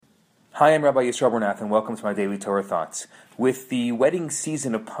Hi, I'm Rabbi Yisrael Bernath, and welcome to my Daily Torah Thoughts. With the wedding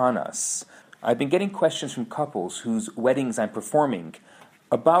season upon us, I've been getting questions from couples whose weddings I'm performing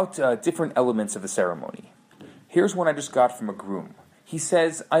about different elements of the ceremony. Here's one I just got from a groom. He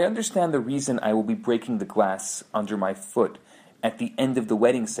says, I understand the reason I will be breaking the glass under my foot at the end of the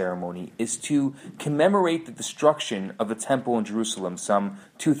wedding ceremony is to commemorate the destruction of the temple in Jerusalem some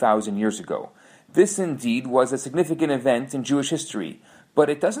 2,000 years ago. This indeed was a significant event in Jewish history, but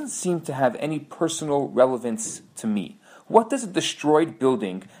it doesn't seem to have any personal relevance to me. What does a destroyed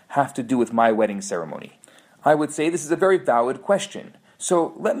building have to do with my wedding ceremony? I would say this is a very valid question.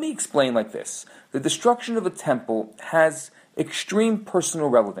 So let me explain like this. The destruction of a temple has extreme personal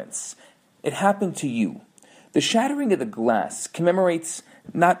relevance. It happened to you. The shattering of the glass commemorates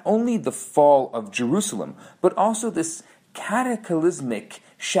not only the fall of Jerusalem, but also this cataclysmic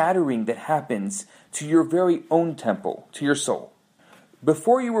shattering that happens to your very own temple, to your soul.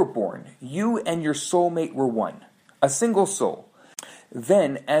 Before you were born, you and your soulmate were one, a single soul.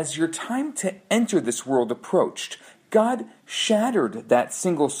 Then, as your time to enter this world approached, God shattered that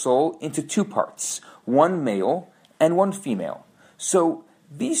single soul into two parts, one male and one female. So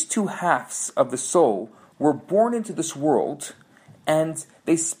these two halves of the soul were born into this world, and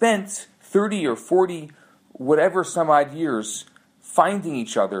they spent 30 or 40, whatever some odd years, finding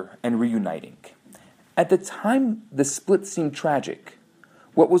each other and reuniting. At the time the split seemed tragic,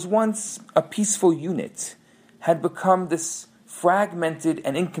 what was once a peaceful unit had become this fragmented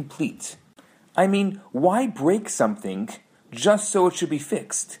and incomplete. I mean, why break something just so it should be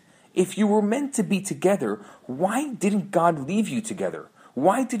fixed? If you were meant to be together, why didn't God leave you together?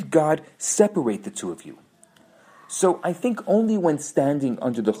 Why did God separate the two of you? So I think only when standing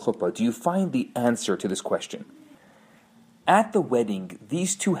under the chuppah do you find the answer to this question. At the wedding,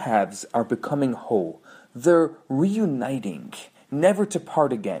 these two halves are becoming whole. They're reuniting, never to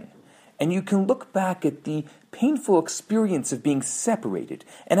part again. And you can look back at the painful experience of being separated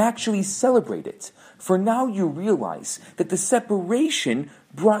and actually celebrate it. For now you realize that the separation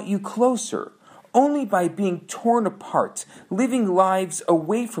brought you closer. Only by being torn apart, living lives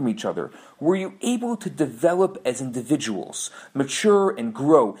away from each other, were you able to develop as individuals, mature and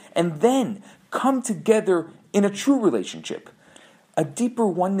grow, and then come together in a true relationship. A deeper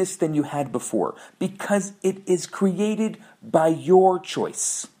oneness than you had before, because it is created by your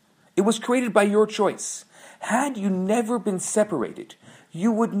choice. It was created by your choice. Had you never been separated, you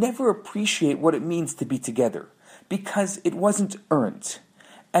would never appreciate what it means to be together, because it wasn't earned.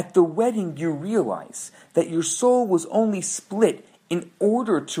 At the wedding, you realize that your soul was only split in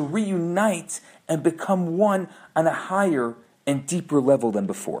order to reunite and become one on a higher and deeper level than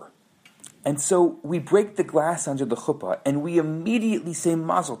before. And so we break the glass under the chuppah and we immediately say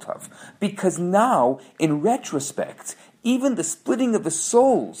Mazel Tov, because now, in retrospect, even the splitting of the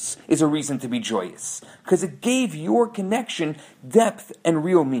souls is a reason to be joyous, because it gave your connection depth and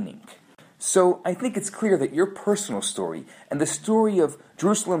real meaning. So I think it's clear that your personal story and the story of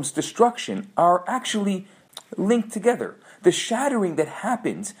Jerusalem's destruction are actually linked together. The shattering that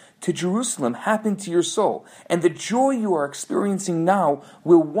happened to Jerusalem happened to your soul, and the joy you are experiencing now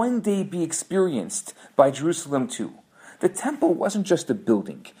will one day be experienced by Jerusalem too. The temple wasn't just a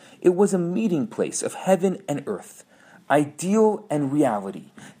building, it was a meeting place of heaven and earth, ideal and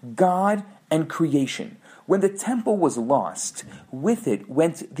reality, God and creation. When the temple was lost, with it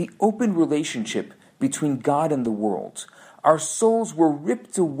went the open relationship between God and the world. Our souls were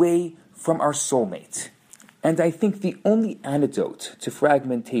ripped away from our soulmate. And I think the only antidote to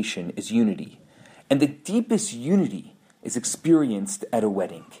fragmentation is unity. And the deepest unity is experienced at a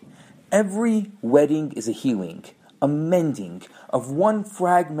wedding. Every wedding is a healing, a mending of one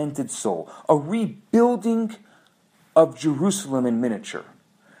fragmented soul, a rebuilding of Jerusalem in miniature.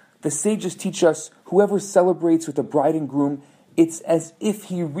 The sages teach us, whoever celebrates with a bride and groom, it's as if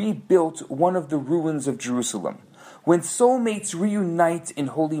he rebuilt one of the ruins of Jerusalem. When soulmates reunite in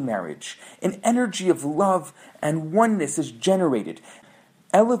holy marriage, an energy of love and oneness is generated,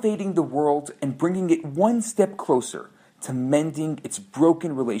 elevating the world and bringing it one step closer to mending its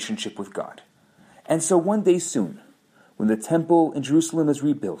broken relationship with God. And so one day soon, when the temple in Jerusalem is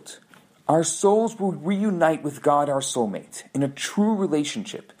rebuilt, our souls will reunite with God, our soulmate, in a true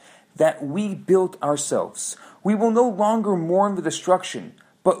relationship that we built ourselves. We will no longer mourn the destruction,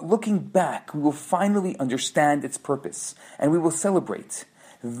 but looking back, we will finally understand its purpose, and we will celebrate.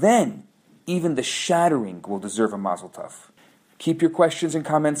 Then, even the shattering will deserve a Mazel Tov. Keep your questions and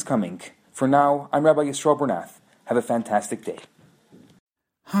comments coming. For now, I'm Rabbi Yisrael Bernath. Have a fantastic day.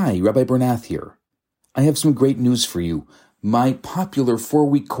 Hi, Rabbi Bernath here. I have some great news for you. My popular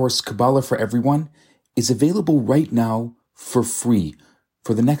 4-week course, Kabbalah for Everyone, is available right now for free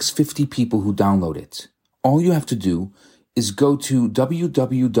for the next 50 people who download it. All you have to do is go to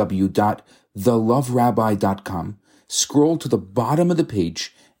www.theloverabbi.com, scroll to the bottom of the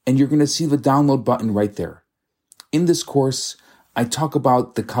page, and you're going to see the download button right there. In this course, I talk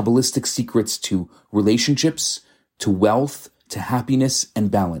about the Kabbalistic secrets to relationships, to wealth, to happiness, and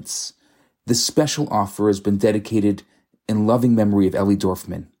balance. This special offer has been dedicated in loving memory of Ellie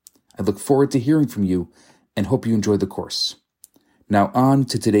Dorfman. I look forward to hearing from you and hope you enjoy the course. Now on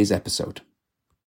to today's episode.